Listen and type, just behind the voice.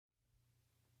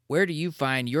Where do you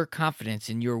find your confidence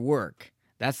in your work?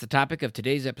 That's the topic of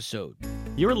today's episode.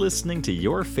 You're listening to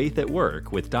Your Faith at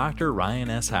Work with Dr. Ryan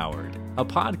S. Howard, a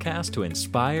podcast to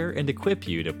inspire and equip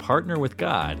you to partner with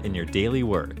God in your daily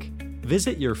work.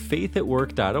 Visit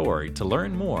yourfaithatwork.org to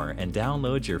learn more and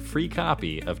download your free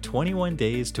copy of 21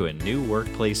 Days to a New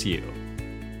Workplace You.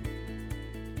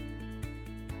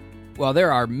 Well,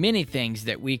 there are many things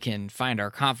that we can find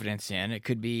our confidence in. It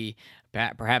could be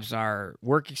perhaps our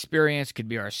work experience, could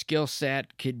be our skill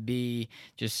set, could be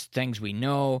just things we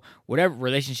know, whatever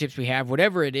relationships we have,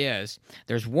 whatever it is,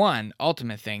 there's one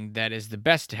ultimate thing that is the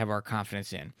best to have our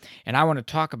confidence in. And I want to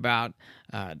talk about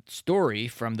a story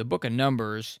from the book of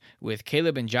Numbers with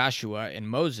Caleb and Joshua and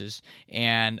Moses,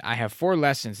 and I have 4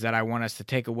 lessons that I want us to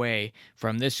take away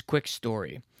from this quick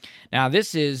story. Now,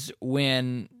 this is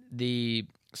when the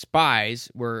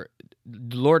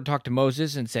Lord talked to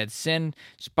Moses and said, send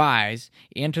spies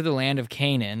into the land of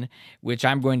Canaan, which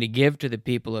I'm going to give to the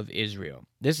people of Israel.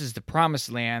 This is the promised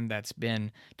land that's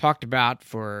been talked about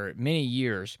for many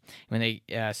years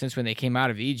since when they came out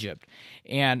of Egypt.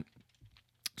 And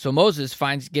so Moses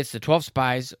gets the 12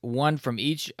 spies, one from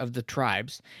each of the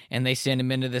tribes, and they send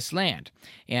him into this land.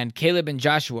 And Caleb and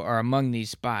Joshua are among these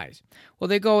spies. Well,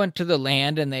 they go into the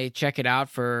land and they check it out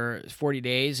for 40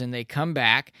 days, and they come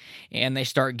back and they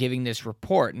start giving this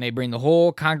report. And they bring the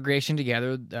whole congregation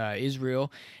together,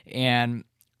 Israel, and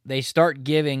they start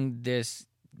giving this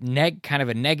kind of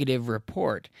a negative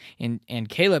report. And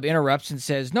Caleb interrupts and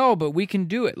says, no, but we can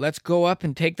do it. Let's go up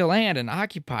and take the land and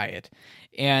occupy it.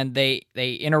 And they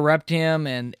interrupt him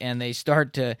and they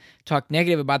start to talk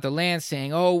negative about the land,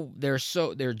 saying, oh, there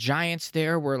are giants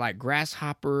there. We're like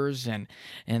grasshoppers and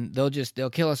they'll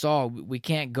kill us all. We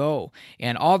can't go.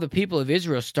 And all the people of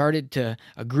Israel started to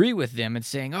agree with them and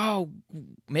saying, oh,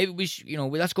 maybe we should,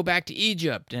 let's go back to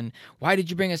Egypt. And why did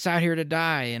you bring us out here to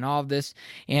die? And all of this,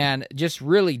 and just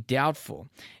really doubtful.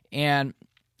 And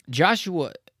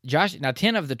now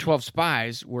 10 of the 12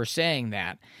 spies were saying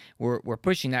that, were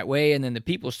pushing that way, and then the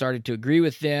people started to agree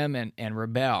with them and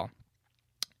rebel.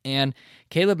 And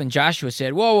Caleb and Joshua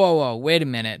said, whoa, wait a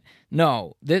minute.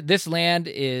 No, this land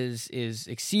is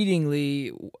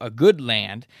exceedingly a good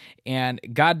land, and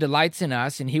God delights in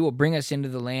us, and he will bring us into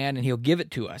the land, and he'll give it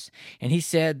to us. And he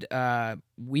said, the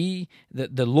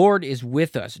Lord is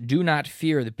with us. Do not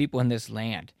fear the people in this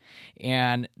land.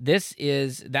 And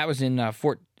that was in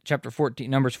chapter 14,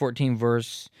 Numbers 14,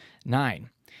 verse 9.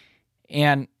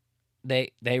 And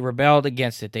they rebelled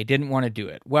against it. They didn't want to do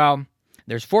it. Well,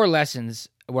 there's 4 lessons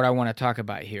what I want to talk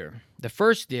about here. The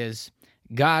first is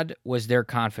God was their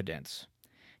confidence.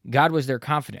 God was their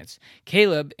confidence.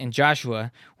 Caleb and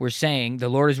Joshua were saying, the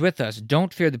Lord is with us.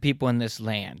 Don't fear the people in this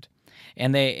land.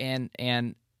 And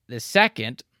the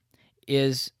second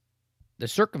is the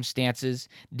circumstances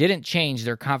didn't change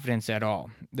their confidence at all.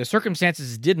 The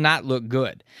circumstances did not look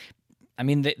good. I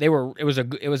mean, it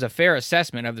was a fair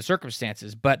assessment of the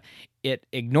circumstances, but it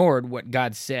ignored what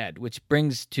God said, which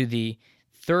brings to the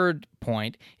third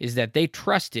point, is that they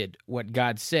trusted what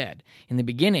God said. In the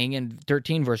beginning, in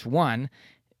 13 verse 1,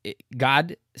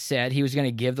 God said he was going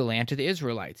to give the land to the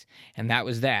Israelites, and that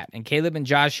was that. And Caleb and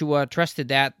Joshua trusted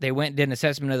that. They went and did an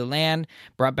assessment of the land,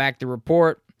 brought back the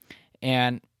report,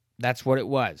 and that's what it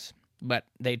was. But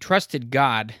they trusted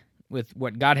God with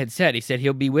what God had said. He said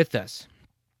he'll be with us.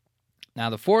 Now,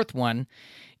 the fourth one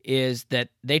is that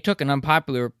they took an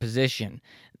unpopular position,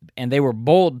 and they were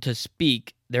bold to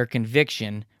speak their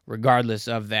conviction regardless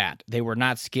of that. They were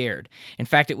not scared. In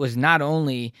fact, it was not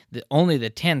only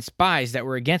the 10 spies that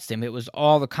were against him. It was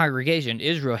all the congregation.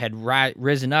 Israel had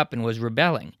risen up and was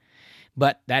rebelling.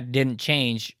 But that didn't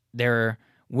change their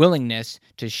willingness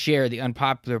to share the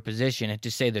unpopular position and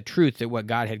to say the truth that what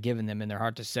God had given them in their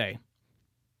heart to say.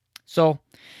 So,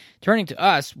 turning to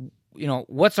us,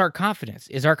 what's our confidence?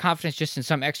 Is our confidence just in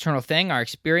some external thing, our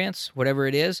experience, whatever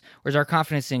it is, or is our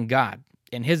confidence in God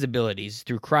and his abilities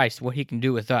through Christ, what he can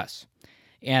do with us?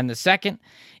 And the second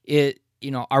is,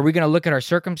 are we going to look at our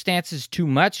circumstances too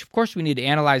much? Of course, we need to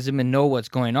analyze them and know what's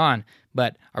going on,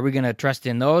 but are we going to trust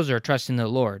in those or trust in the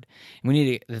Lord? And we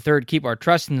need to, the third, keep our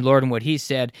trust in the Lord and what he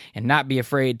said, and not be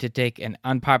afraid to take an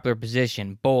unpopular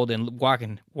position, bold, and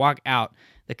walk out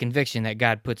the conviction that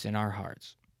God puts in our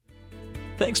hearts.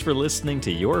 Thanks for listening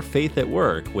to Your Faith at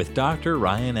Work with Dr.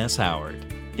 Ryan S. Howard.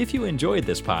 If you enjoyed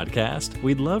this podcast,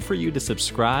 we'd love for you to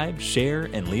subscribe, share,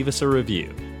 and leave us a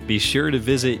review. Be sure to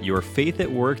visit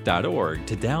yourfaithatwork.org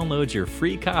to download your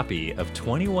free copy of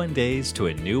 21 Days to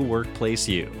a New Workplace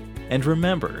You. And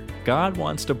remember, God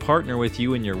wants to partner with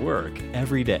you in your work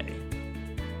every day.